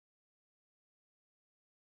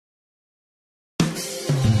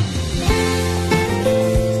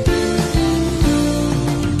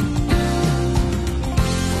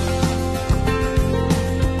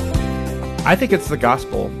I think it's the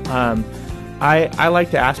gospel. I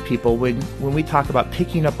like to ask people when we talk about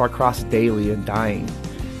picking up our cross daily and dying,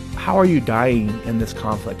 how are you dying in this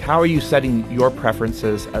conflict? How are you setting your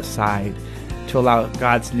preferences aside to allow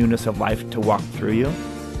God's newness of life to walk through you?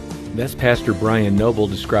 That's Pastor Brian Noble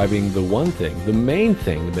describing the one thing, the main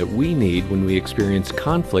thing that we need when we experience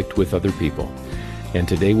conflict with other people. And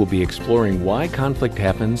today we'll be exploring why conflict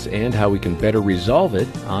happens and how we can better resolve it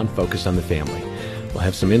on Focus on the Family. We'll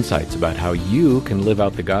have some insights about how you can live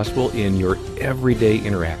out the gospel in your everyday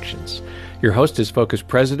interactions. Your host is Focus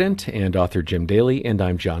President and author Jim Daly, and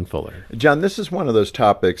I'm John Fuller. John, this is one of those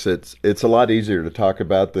topics it's a lot easier to talk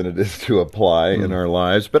about than it is to apply in our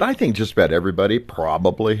lives. But I think just about everybody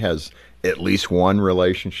probably has at least one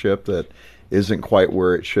relationship that isn't quite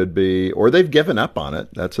where it should be, or they've given up on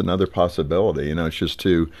it. That's another possibility. It's just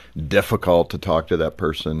too difficult to talk to that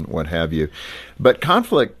person, what have you. But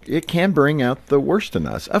conflict, it can bring out the worst in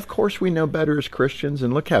us. Of course, we know better as Christians,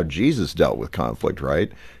 and look how Jesus dealt with conflict,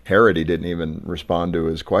 right? Herod, he didn't even respond to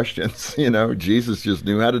his questions. Jesus just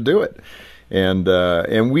knew how to do it.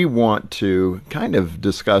 And we want to kind of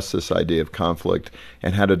discuss this idea of conflict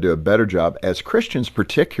and how to do a better job as Christians,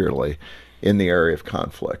 particularly in the area of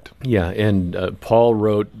conflict. Yeah, and Paul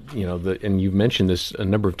wrote, and you've mentioned this a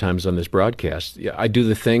number of times on this broadcast, I do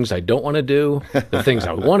the things I don't want to do, the things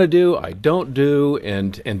I want to do, I don't do,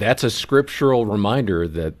 and that's a scriptural reminder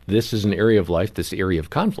that this is an area of life, this area of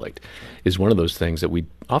conflict is one of those things that we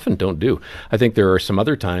often don't do. I think there are some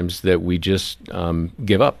other times that we just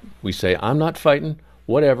give up. We say, I'm not fighting,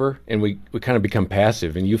 whatever, and we kind of become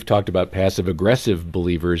passive. And you've talked about passive-aggressive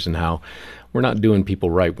believers and how we're not doing people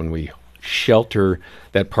right when we shelter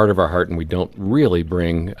that part of our heart and we don't really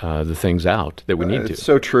bring the things out that we need to. It's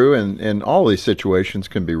so true, and all these situations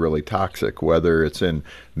can be really toxic, whether it's in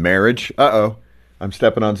marriage, I'm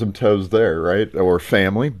stepping on some toes there, right? Or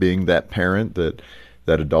family, being that parent that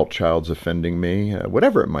adult child's offending me,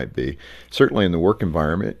 whatever it might be. Certainly in the work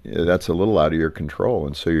environment, that's a little out of your control,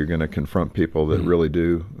 and so you're going to confront people that really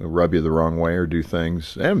do rub you the wrong way or do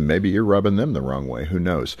things, and maybe you're rubbing them the wrong way, who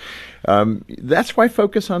knows. That's why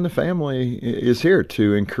Focus on the Family is here,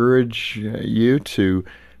 to encourage you to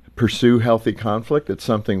pursue healthy conflict. It's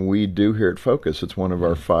something we do here at Focus. It's one of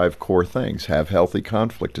our 5 core things. Have healthy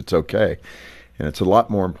conflict. It's okay. And it's a lot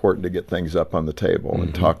more important to get things up on the table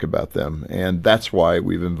and talk about them. And that's why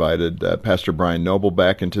we've invited Pastor Brian Noble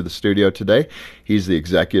back into the studio today. He's the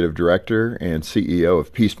Executive Director and CEO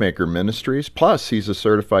of Peacemaker Ministries. Plus, he's a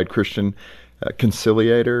certified Christian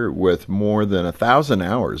conciliator with more than 1,000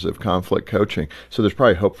 hours of conflict coaching. So there's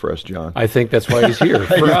probably hope for us, John. I think that's why he's here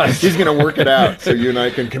for us. He's going to work it out so you and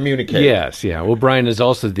I can communicate. Yes, yeah. Well, Brian is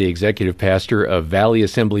also the executive pastor of Valley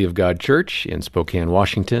Assembly of God Church in Spokane,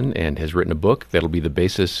 Washington, and has written a book that'll be the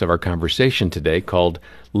basis of our conversation today called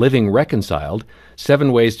Living Reconciled,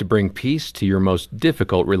 7 Ways to Bring Peace to Your Most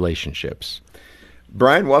Difficult Relationships.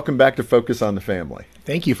 Brian, welcome back to Focus on the Family.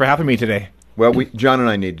 Thank you for having me today. Well, John and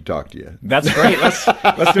I need to talk to you. That's great. Let's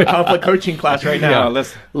do a conflict coaching class right now. Yeah.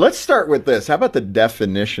 Let's start with this. How about the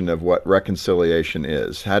definition of what reconciliation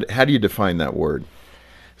is? How do you define that word?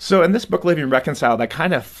 So in this book, Living Reconciled, I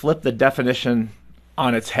kind of flipped the definition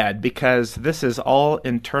on its head because this is all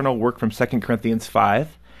internal work from 2 Corinthians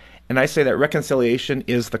 5. And I say that reconciliation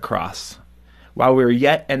is the cross. While we were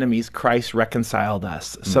yet enemies, Christ reconciled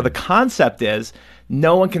us. So the concept is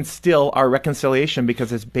no one can steal our reconciliation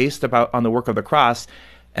because it's based on the work of the cross.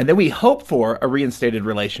 And then we hope for a reinstated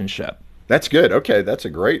relationship. That's good. Okay, that's a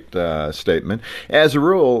great statement. As a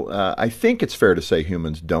rule, I think it's fair to say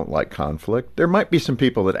humans don't like conflict. There might be some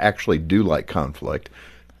people that actually do like conflict.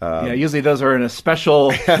 Usually those are in a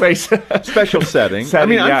special place. Special setting. I'm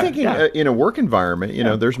thinking in a work environment,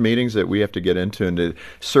 there's meetings that we have to get into, and to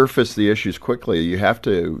surface the issues quickly, you have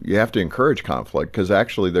to encourage conflict, because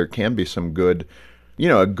actually there can be some good,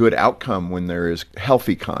 a good outcome when there is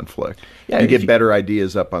healthy conflict. Yeah, you get better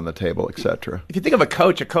ideas up on the table, etc. If you think of a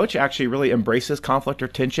coach actually really embraces conflict or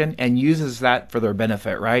tension and uses that for their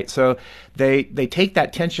benefit, right? So they take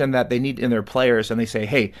that tension that they need in their players and they say,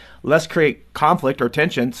 hey, let's create conflict or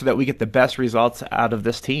tension so that we get the best results out of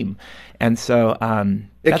this team. And so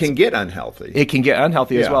it can get unhealthy. It can get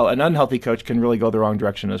unhealthy as well. An unhealthy coach can really go the wrong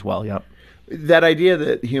direction as well, yep. That idea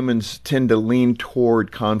that humans tend to lean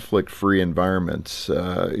toward conflict-free environments,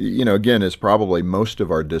 again, is probably most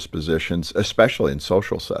of our dispositions, especially in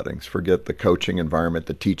social settings. Forget the coaching environment,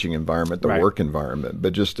 the teaching environment, the work environment.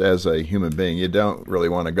 But just as a human being, you don't really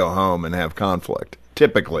want to go home and have conflict,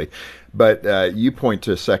 typically. But you point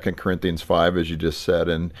to 2 Corinthians 5, as you just said,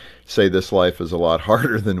 and say this life is a lot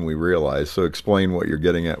harder than we realize. So explain what you're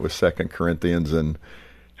getting at with 2 Corinthians and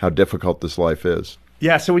how difficult this life is.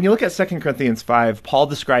 Yeah, so when you look at 2 Corinthians 5, Paul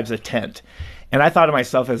describes a tent. And I thought of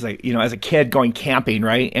myself as as a kid going camping,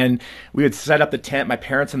 right? And we would set up the tent, my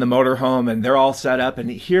parents in the motorhome, and they're all set up. And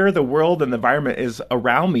here the world and the environment is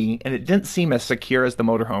around me, and it didn't seem as secure as the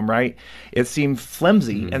motorhome, right? It seemed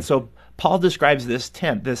flimsy. And so Paul describes this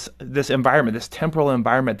tent, this environment, this temporal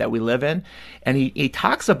environment that we live in, and he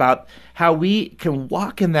talks about how we can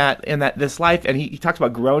walk in this life, and he talks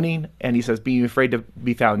about groaning, and he says being afraid to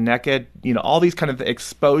be found naked, all these kind of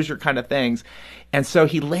exposure kind of things, and so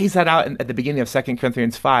he lays that out at the beginning of 2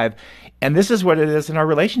 Corinthians 5, and this is what it is in our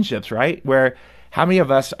relationships, right? Where how many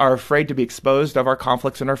of us are afraid to be exposed of our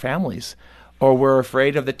conflicts in our families? Or we're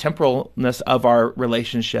afraid of the temporalness of our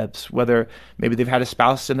relationships, whether maybe they've had a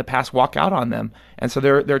spouse in the past walk out on them. And so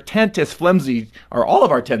their tent is flimsy, or all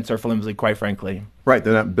of our tents are flimsy, quite frankly. Right,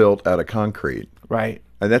 they're not built out of concrete. Right.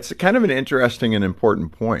 And that's kind of an interesting and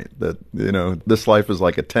important point, that, this life is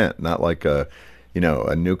like a tent, not like a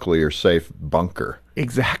nuclear safe bunker.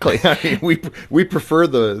 Exactly. I mean, we prefer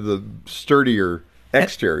the sturdier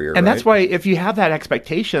exterior. And right? that's why if you have that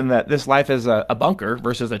expectation that this life is a bunker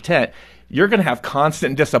versus a tent, you're going to have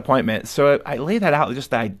constant disappointment. So I lay that out,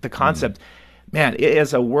 just the concept. Man, it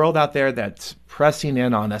is a world out there that's pressing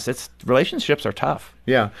in on us. Relationships are tough.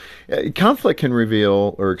 Yeah. Conflict can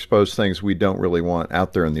reveal or expose things we don't really want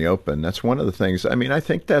out there in the open. That's one of the things. I mean, I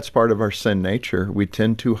think that's part of our sin nature. We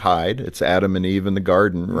tend to hide. It's Adam and Eve in the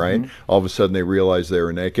garden, right? All of a sudden they realized they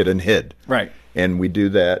were naked and hid. Right. And we do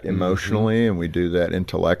that emotionally, and we do that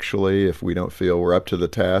intellectually. If we don't feel we're up to the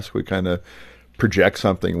task, we kind of project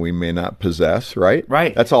something we may not possess, right?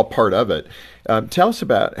 Right. That's all part of it. Tell us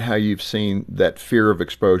about how you've seen that fear of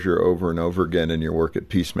exposure over and over again in your work at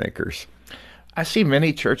Peacemakers. I see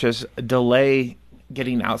many churches delay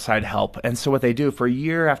getting outside help. And so what they do for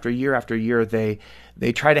year after year after year, they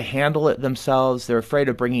try to handle it themselves. They're afraid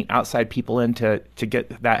of bringing outside people in to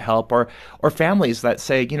get that help, or families that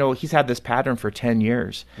say, he's had this pattern for 10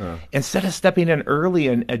 years. Instead of stepping in early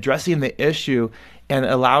and addressing the issue and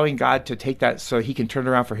allowing God to take that so he can turn it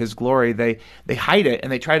around for his glory, they hide it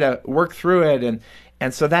and they try to work through it.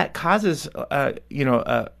 And so that causes,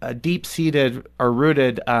 a deep-seated or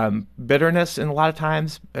rooted bitterness in a lot of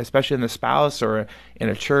times, especially in the spouse or in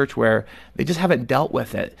a church where they just haven't dealt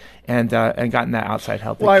with it and gotten that outside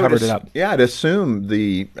help. They covered it up. Yeah, I'd assume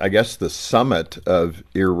the summit of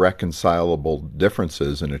irreconcilable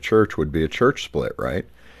differences in a church would be a church split, right?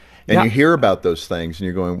 And you hear about those things and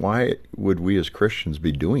you're going, why would we as Christians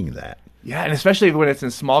be doing that? Yeah, and especially when it's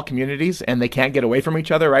in small communities and they can't get away from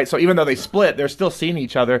each other, right? So even though they split, they're still seeing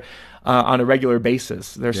each other on a regular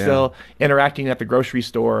basis. They're still interacting at the grocery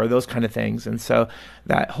store or those kind of things. And so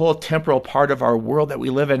that whole temporal part of our world that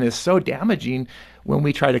we live in is so damaging when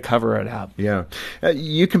we try to cover it up. Yeah.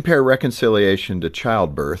 You compare reconciliation to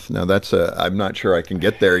childbirth. Now, I'm not sure I can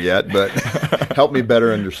get there yet, but help me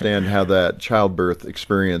better understand how that childbirth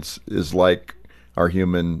experience is like our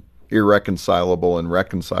human irreconcilable and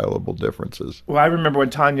reconcilable differences. Well, I remember when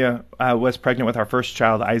Tanya was pregnant with our first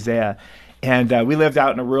child, Isaiah, and we lived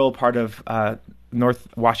out in a rural part of North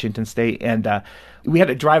Washington State, and we had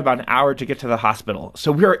to drive about an hour to get to the hospital.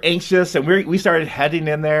 So we were anxious, and we started heading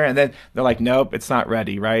in there, and then they're like, nope, it's not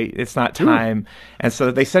ready, right? It's not time. And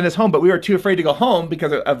so they sent us home, but we were too afraid to go home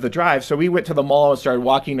because of the drive. So we went to the mall and started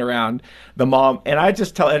walking around the mall. And I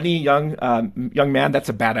just tell any young man, that's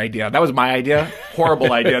a bad idea. That was my idea.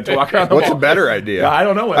 Horrible idea to walk around the mall. What's a better idea? I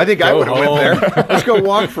don't know. I think I would have went there. Let's go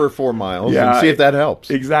walk for 4 miles and see if that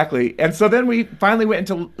helps. Exactly. And so then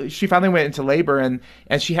she finally went into labor, and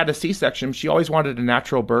she had a C-section. She always wanted a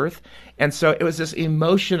natural birth. And so it was this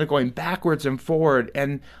emotion of going backwards and forward.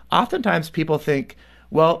 And oftentimes people think,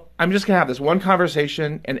 well, I'm just going to have this one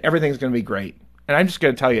conversation and everything's going to be great. And I'm just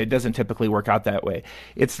going to tell you, it doesn't typically work out that way.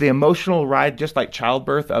 It's the emotional ride, just like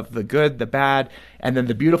childbirth, of the good, the bad, and then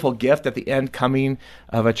the beautiful gift at the end coming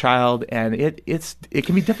of a child. And it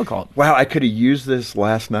can be difficult. Wow, I could have used this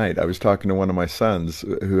last night. I was talking to one of my sons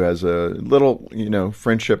who has a little,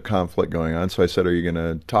 friendship conflict going on. So I said, are you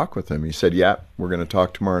going to talk with him? He said, yeah, we're going to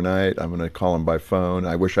talk tomorrow night. I'm going to call him by phone.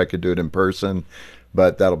 I wish I could do it in person,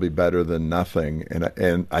 but that'll be better than nothing.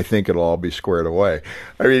 And I think it'll all be squared away.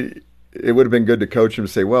 I mean, it would have been good to coach him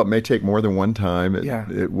to say, well, it may take more than one time.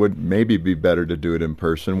 It would maybe be better to do it in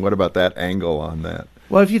person. What about that angle on that?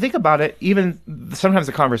 Well, if you think about it, even sometimes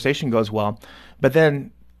the conversation goes well, but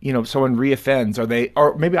then, someone reoffends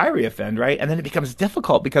or maybe I reoffend, right? And then it becomes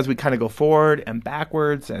difficult because we kind of go forward and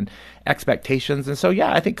backwards and expectations. And so,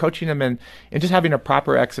 I think coaching them and just having a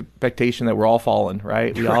proper expectation that we're all fallen,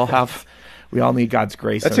 right? We all have we all need God's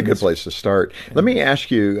grace. That's a good place to start. Let me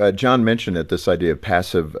ask you, John mentioned it, this idea of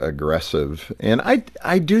passive aggressive. And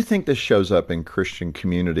I do think this shows up in Christian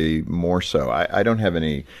community more so. I don't have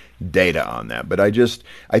any data on that, but I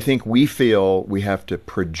think we feel we have to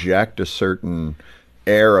project a certain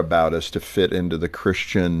air about us to fit into the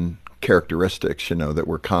Christian characteristics, that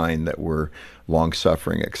we're kind, that we're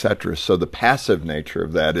long-suffering, etc. So the passive nature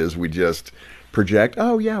of that is we just project,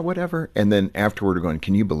 oh yeah, whatever, and then afterward we're going,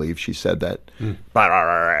 can you believe she said that? And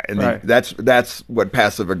Right. that's what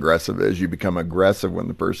passive aggressive is. You become aggressive when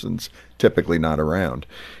the person's typically not around.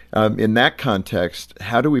 In that context,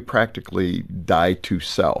 how do we practically die to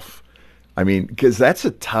self? I mean, because that's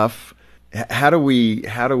a tough. How do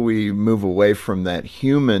we move away from that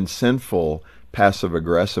human sinful passive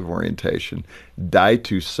aggressive orientation, die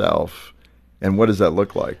to self, and what does that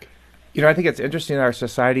look like? I think it's interesting that our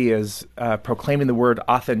society is proclaiming the word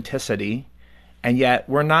authenticity, and yet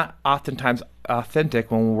we're not oftentimes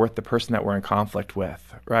authentic when we're with the person that we're in conflict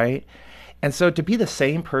with, right? And so to be the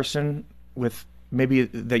same person with maybe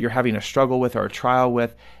that you're having a struggle with or a trial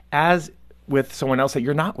with as with someone else that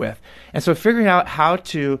you're not with. And so figuring out how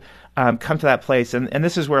to come to that place, and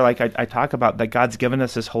this is where I talk about that God's given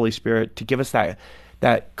us His Holy Spirit to give us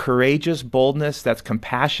that courageous boldness that's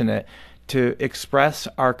compassionate to express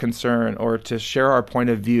our concern or to share our point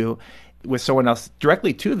of view with someone else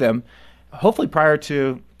directly to them, hopefully prior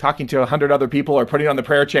to talking to 100 other people or putting on the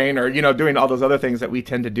prayer chain or doing all those other things that we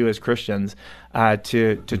tend to do as Christians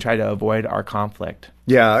to try to avoid our conflict.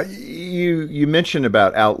 Yeah, you mentioned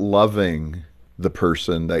about outloving the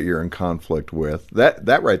person that you're in conflict with.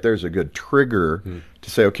 That right there is a good trigger to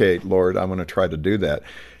say, okay, Lord, I'm going to try to do that.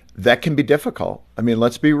 That can be difficult. I mean,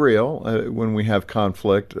 let's be real. When we have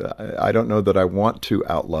conflict, I don't know that I want to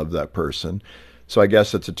outlove that person. So I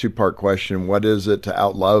guess it's a two-part question. What is it to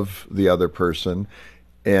outlove the other person?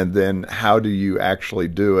 And then how do you actually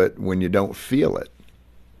do it when you don't feel it?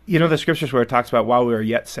 The scriptures where it talks about while we were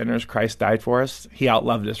yet sinners, Christ died for us. He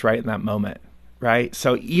outloved us right in that moment, right?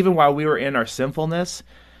 So even while we were in our sinfulness,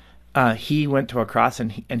 He went to a cross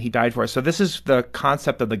and he died for us. So this is the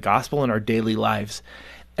concept of the gospel in our daily lives.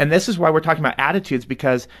 And this is why we're talking about attitudes,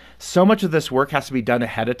 because so much of this work has to be done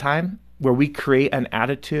ahead of time, where we create an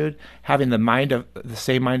attitude having the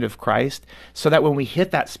same mind of Christ, so that when we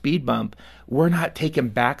hit that speed bump, we're not taken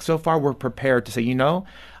back so far. We're prepared to say, I'm going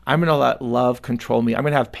to let love control me. I'm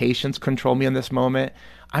going to have patience control me in this moment.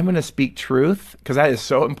 I'm going to speak truth, because that is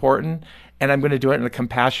so important, and I'm going to do it in a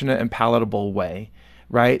compassionate and palatable way.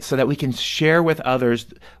 Right? So that we can share with others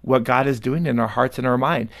what God is doing in our hearts and our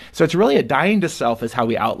mind. So it's really a dying to self is how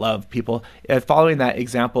we outlove people, following that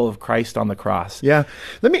example of Christ on the cross. Yeah.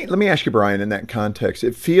 Let me ask you, Brian, in that context,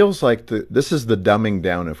 it feels like this is the dumbing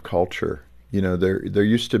down of culture. There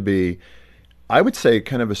used to be, I would say,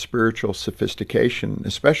 kind of a spiritual sophistication,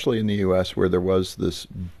 especially in the U.S., where there was this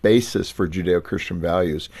basis for Judeo-Christian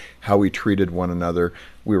values, how we treated one another.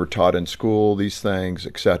 We were taught in school these things,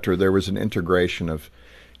 etc. There was an integration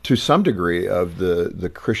to some degree of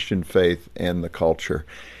the Christian faith and the culture.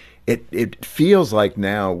 It feels like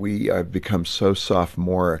now we have become so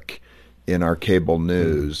sophomoric in our cable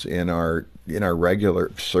news, in our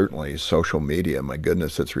regular, certainly social media. My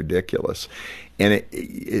goodness, it's ridiculous. And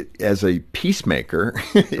it as a peacemaker,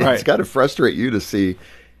 it's got to frustrate you to see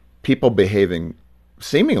people behaving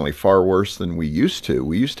seemingly far worse than we used to.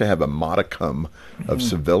 We used to have a modicum of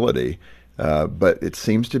civility, but it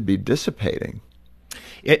seems to be dissipating.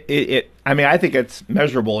 I think it's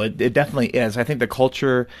measurable. It definitely is. I think the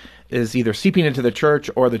culture is either seeping into the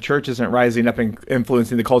church or the church isn't rising up and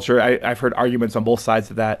influencing the culture. I've heard arguments on both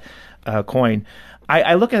sides of that coin.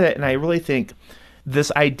 I look at it and I really think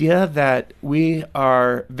this idea that we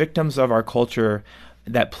are victims of our culture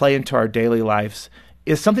that play into our daily lives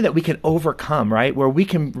is something that we can overcome, right? Where we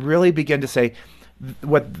can really begin to say,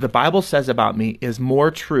 what the Bible says about me is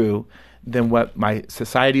more true than what my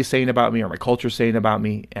society is saying about me or my culture is saying about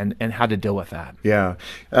me, and how to deal with that. Yeah.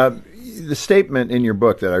 The statement in your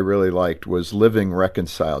book that I really liked was living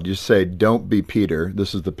reconciled. You say, don't be Peter.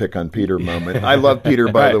 This is the pick on Peter moment. I love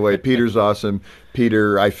Peter, by the way. Peter's awesome.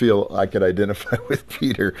 Peter, I feel I could identify with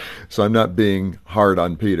Peter, so I'm not being hard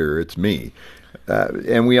on Peter. It's me.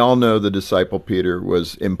 And we all know the disciple Peter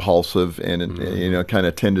was impulsive and kind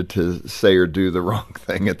of tended to say or do the wrong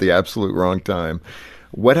thing at the absolute wrong time.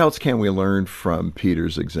 What else can we learn from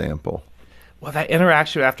Peter's example? Well, that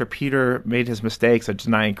interaction after Peter made his mistakes of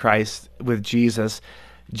denying Christ with Jesus,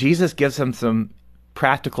 Jesus gives him some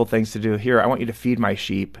practical things to do. Here, I want you to feed my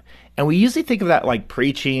sheep. And we usually think of that like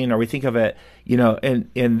preaching, or we think of it,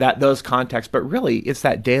 in those contexts. But really, it's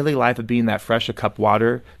that daily life of being that fresh cup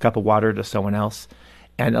of water to someone else.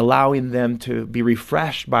 and allowing them to be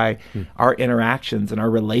refreshed by our interactions and our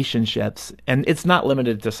relationships. And it's not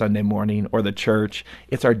limited to Sunday morning or the church.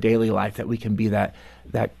 It's our daily life that we can be that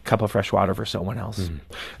cup of fresh water for someone else.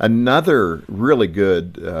 Another really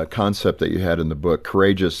good concept that you had in the book,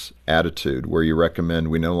 courageous attitude, where you recommend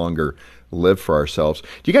we no longer live for ourselves. Do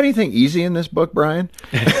you got anything easy in this book, Brian?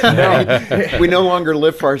 We no longer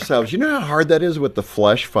live for ourselves. You know how hard that is with the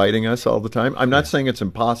flesh fighting us all the time? I'm not saying it's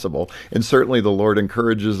impossible, and certainly the Lord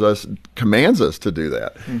encourages us, commands us to do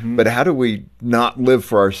that. But how do we not live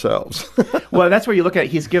for ourselves? Well, that's where you look at,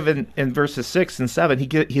 he's given, in verses 6 and 7,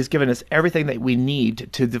 he's given us everything that we need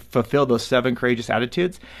to fulfill those 7 courageous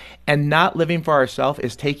attitudes. And not living for ourselves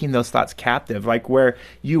is taking those thoughts captive, like where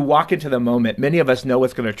you walk into the moment. Many of us know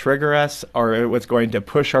what's going to trigger us or what's going to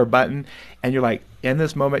push our button. And you're like, in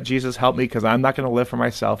this moment, Jesus, help me, because I'm not going to live for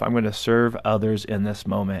myself. I'm going to serve others in this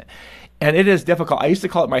moment. And it is difficult. I used to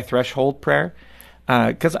call it my threshold prayer,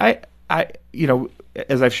 because I,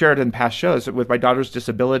 as I've shared in past shows, with my daughter's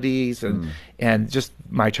disabilities and just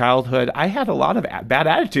my childhood, I had a lot of bad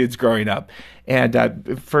attitudes growing up,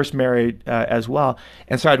 and first married as well.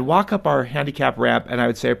 And so I'd walk up our handicap ramp and I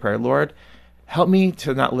would say a prayer, Lord, help me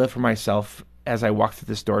to not live for myself as I walk through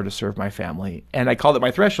this door to serve my family. And I called it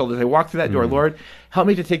my threshold. As I walk through that door, Lord, help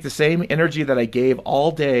me to take the same energy that I gave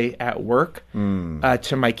all day at work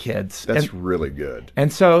to my kids. That's really good.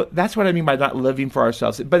 And so that's what I mean by not living for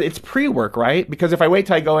ourselves. But it's pre-work, right? Because if I wait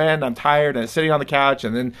till I go in, I'm tired and I'm sitting on the couch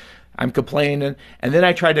and then I'm complaining, and then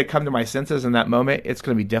I try to come to my senses in that moment, it's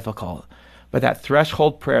going to be difficult. But that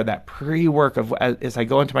threshold prayer, that pre-work of as I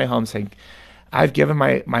go into my home saying, I've given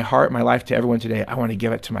my heart, my life to everyone today. I want to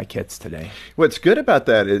give it to my kids today. What's good about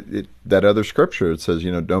that, that other scripture, it says,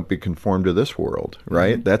 don't be conformed to this world,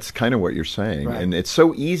 right? That's kind of what you're saying. Right. And it's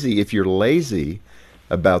so easy, if you're lazy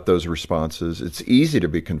about those responses, it's easy to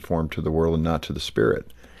be conformed to the world and not to the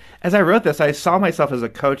Spirit. As I wrote this, I saw myself as a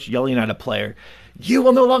coach yelling at a player, you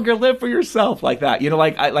will no longer live for yourself, like that.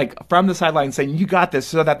 Like from the sideline saying, you got this,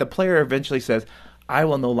 so that the player eventually says, I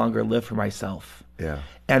will no longer live for myself. Yeah.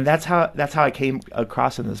 And that's how I came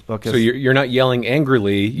across in this book. So you're not yelling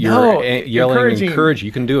angrily. You're yelling encouraging.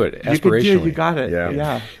 You can do it aspirationally. You got it.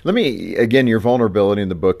 Yeah. Let me, again, your vulnerability in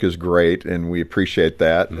the book is great, and we appreciate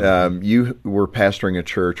that. You were pastoring a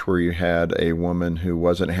church where you had a woman who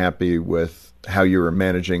wasn't happy with how you were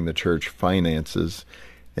managing the church finances,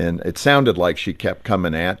 and it sounded like she kept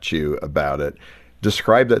coming at you about it.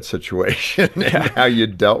 Describe that situation and how you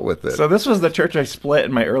dealt with it. So this was the church I split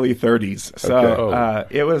in my early 30s. So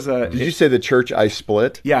it was a... Did you say the church I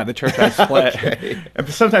split? Yeah, the church I split. And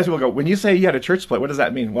sometimes people go, when you say you had a church split, what does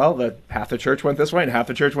that mean? Well, half the church went this way and half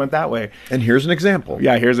the church went that way. And here's an example.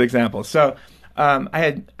 Yeah, here's an example. So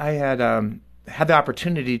I had the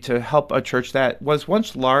opportunity to help a church that was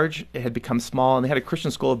once large. It had become small, and they had a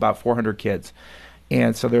Christian school of about 400 kids.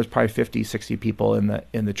 And so there's probably 50, 60 people in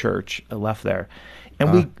the church left there.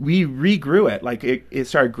 And we regrew it. Like it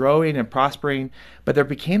started growing and prospering, but there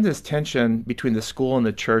became this tension between the school and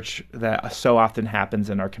the church that so often happens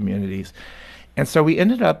in our communities. And so we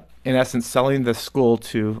ended up, in essence, selling the school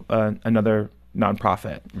to another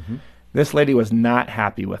nonprofit. This lady was not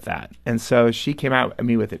happy with that. And so she came out at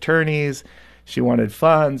me with attorneys. She wanted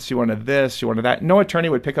funds. She wanted this. She wanted that. No attorney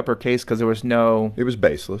would pick up her case because there was no... It was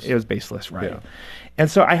baseless. It was baseless, right. Yeah. And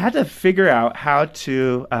so I had to figure out how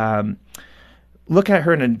to look at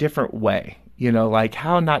her in a different way, like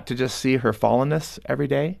how not to just see her fallenness every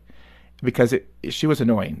day, because she was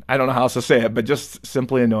annoying. I don't know how else to say it, but just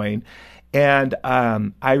simply annoying. And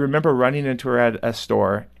I remember running into her at a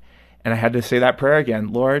store, and I had to say that prayer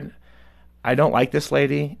again, Lord, I don't like this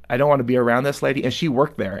lady. I don't want to be around this lady. And she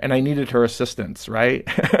worked there, and I needed her assistance, right?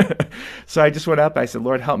 So I just went up. I said,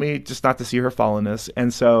 Lord, help me just not to see her fallenness.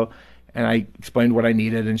 And I explained what I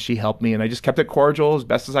needed, and she helped me. And I just kept it cordial as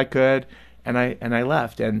best as I could. And I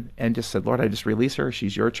left and just said, Lord, I just release her.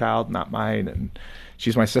 She's your child, not mine. And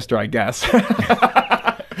she's my sister, I guess.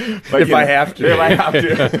 But if I have to. If I have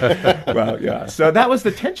to. Well, yeah. So that was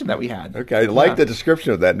the tension that we had. Okay. I like the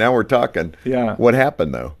description of that. Now we're talking. Yeah. What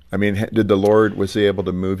happened, though? I mean, did the Lord, was he able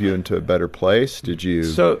to move you into a better place? Did you?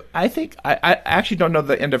 So I think, I actually don't know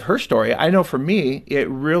the end of her story. I know for me, it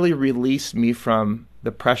really released me from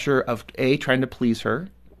the pressure of A, trying to please her,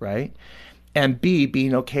 right? And B,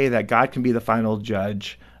 being okay that God can be the final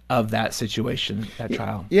judge of that situation, that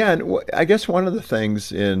trial. Yeah, and I guess one of the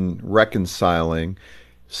things in reconciling,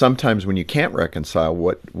 sometimes when you can't reconcile,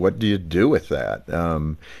 what do you do with that?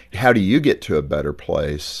 How do you get to a better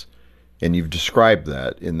place? And you've described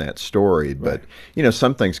that in that story, but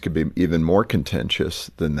some things could be even more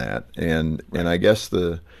contentious than that. And I guess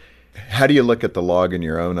the How do you look at the log in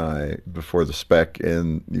your own eye before the speck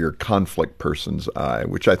in your conflict person's eye,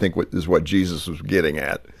 which I think is what Jesus was getting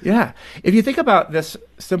at? Yeah. If you think about this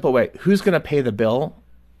simple way, who's going to pay the bill?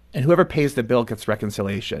 And whoever pays the bill gets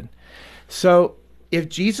reconciliation. So if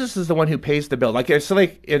Jesus is the one who pays the bill, like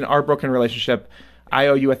in our broken relationship, I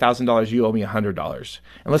owe you $1,000, you owe me $100.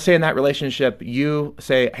 And let's say in that relationship, you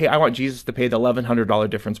say, hey, I want Jesus to pay the $1,100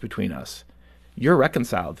 difference between us. You're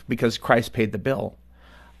reconciled because Christ paid the bill.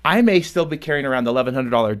 I may still be carrying around the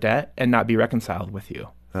 $1,100 debt and not be reconciled with you.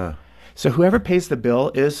 So whoever pays the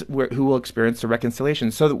bill is who will experience the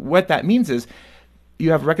reconciliation. So what that means is you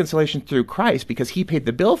have reconciliation through Christ because he paid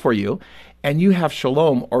the bill for you, and you have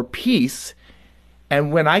shalom or peace.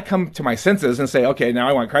 And when I come to my senses and say, okay, now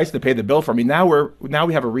I want Christ to pay the bill for me, now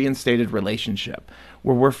we have a reinstated relationship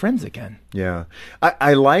where we're friends again. Yeah.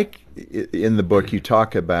 I like in the book you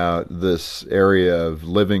talk about this area of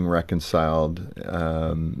living reconciled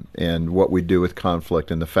and what we do with conflict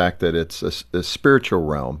and the fact that it's a spiritual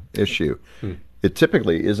realm issue. It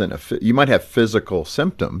typically isn't you might have physical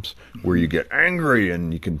symptoms where you get angry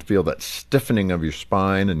and you can feel that stiffening of your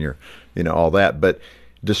spine and your, all that, but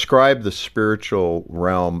describe the spiritual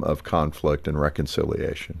realm of conflict and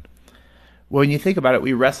reconciliation. Well, when you think about it,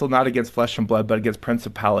 we wrestle not against flesh and blood, but against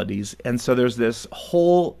principalities. And so there's this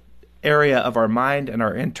whole area of our mind and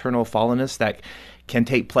our internal fallenness that can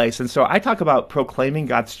take place. And so I talk about proclaiming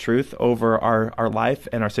God's truth over our life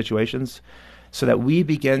and our situations so that we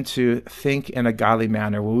begin to think in a godly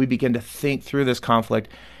manner, where we begin to think through this conflict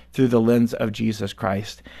through the lens of Jesus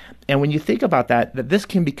Christ. And when you think about that this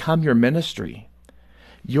can become your ministry.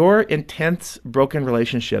 Your intense broken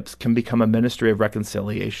relationships can become a ministry of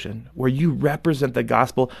reconciliation where you represent the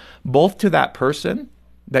gospel both to that person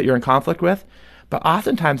that you're in conflict with, but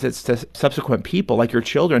oftentimes it's to subsequent people like your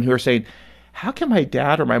children who are saying, how can my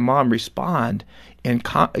dad or my mom respond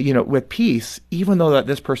with peace even though that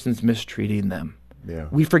this person's mistreating them? Yeah.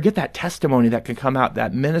 We forget that testimony that can come out,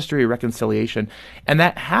 that ministry of reconciliation. And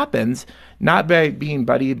that happens not by being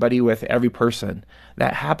buddy with every person.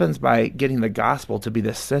 That happens by getting the gospel to be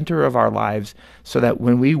the center of our lives so that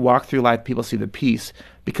when we walk through life, people see the peace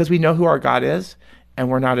because we know who our God is and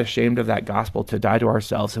we're not ashamed of that gospel to die to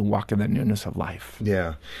ourselves and walk in the newness of life.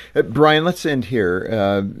 Yeah. Brian, let's end here.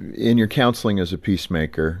 In your counseling as a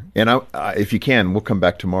peacemaker, and if you can, we'll come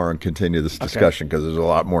back tomorrow and continue this discussion because there's a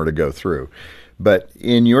lot more to go through. But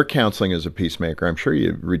in your counseling as a peacemaker, I'm sure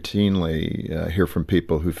you routinely hear from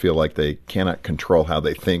people who feel like they cannot control how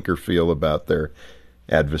they think or feel about their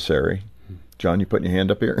adversary. John, you putting your hand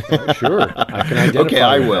up here? Sure. I can identify Okay,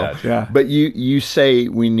 I with will. that. Yeah. But you say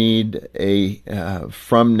we need a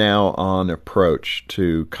from now on approach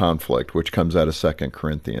to conflict, which comes out of 2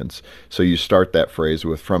 Corinthians. So you start that phrase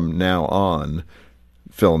with from now on,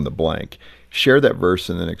 fill in the blank. Share that verse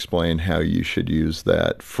and then explain how you should use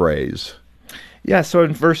that phrase. Yeah, so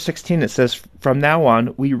in verse 16 it says, from now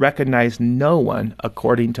on, we recognize no one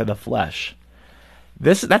according to the flesh.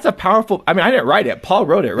 That's a powerful, I didn't write it. Paul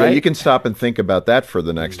wrote it, right? Yeah, you can stop and think about that for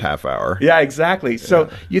the next half hour. Yeah, exactly. So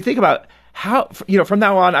you think about how, from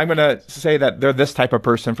now on, I'm going to say that they're this type of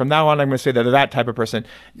person. From now on, I'm going to say that they're that type of person.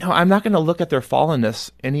 No, I'm not going to look at their fallenness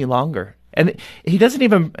any longer. And he doesn't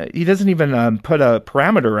even put a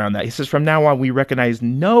parameter around that. He says, from now on, we recognize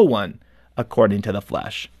no one according to the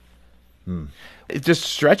flesh. It just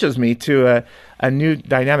stretches me to a new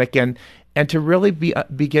dynamic and to really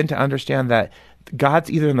begin to understand that God's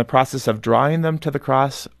either in the process of drawing them to the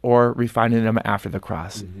cross or refining them after the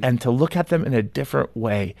cross, and to look at them in a different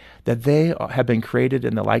way, that they have been created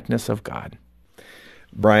in the likeness of God.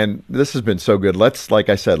 Brian, this has been so good. Like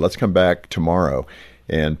I said, let's come back tomorrow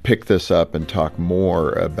and pick this up and talk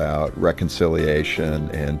more about reconciliation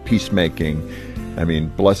and peacemaking.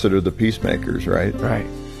 Blessed are the peacemakers, right? Right.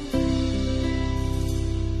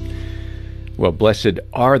 Well, blessed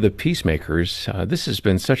are the peacemakers. This has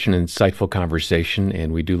been such an insightful conversation,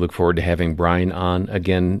 and we do look forward to having Brian on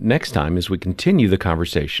again next time as we continue the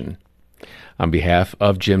conversation. On behalf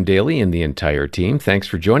of Jim Daly and the entire team, thanks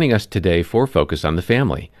for joining us today for Focus on the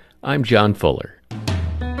Family. I'm John Fuller.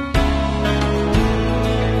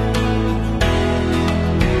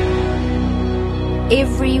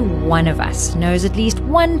 Every one of us knows at least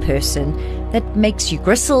one person that makes you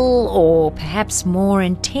gristle or perhaps more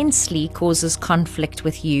intensely causes conflict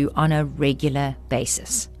with you on a regular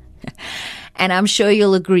basis. And I'm sure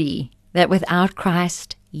you'll agree that without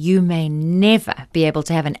Christ, you may never be able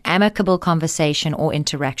to have an amicable conversation or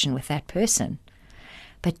interaction with that person.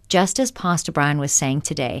 But just as Pastor Brian was saying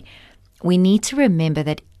today, we need to remember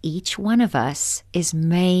that each one of us is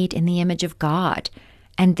made in the image of God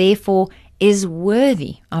and therefore is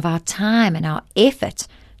worthy of our time and our effort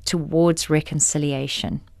towards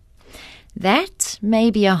reconciliation. That may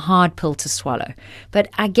be a hard pill to swallow, but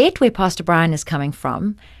I get where Pastor Brian is coming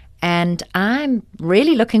from, and I'm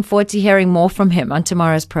really looking forward to hearing more from him on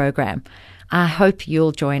tomorrow's program. I hope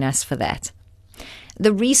you'll join us for that.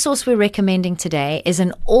 The resource we're recommending today is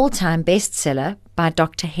an all-time bestseller by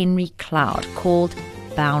Dr. Henry Cloud called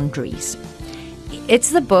Boundaries. It's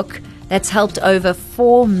the book that's helped over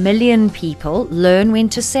 4 million people learn when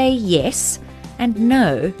to say yes and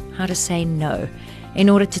know how to say no in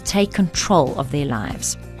order to take control of their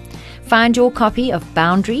lives. Find your copy of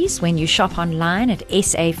Boundaries when you shop online at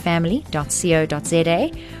safamily.co.za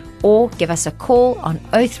or give us a call on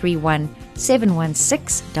 031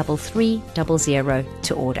 716 3300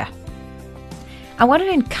 to order. I want to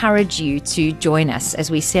encourage you to join us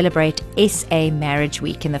as we celebrate SA Marriage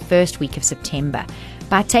Week in the first week of September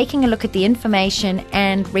by taking a look at the information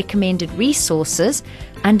and recommended resources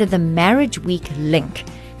under the Marriage Week link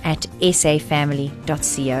at safamily.co.za.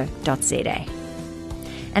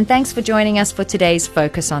 And thanks for joining us for today's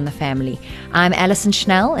Focus on the Family. I'm Alison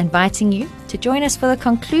Schnell, inviting you to join us for the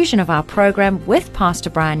conclusion of our program with Pastor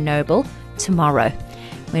Brian Noble tomorrow,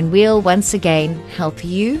 when we'll once again help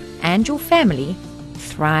you and your family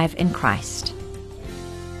thrive in Christ.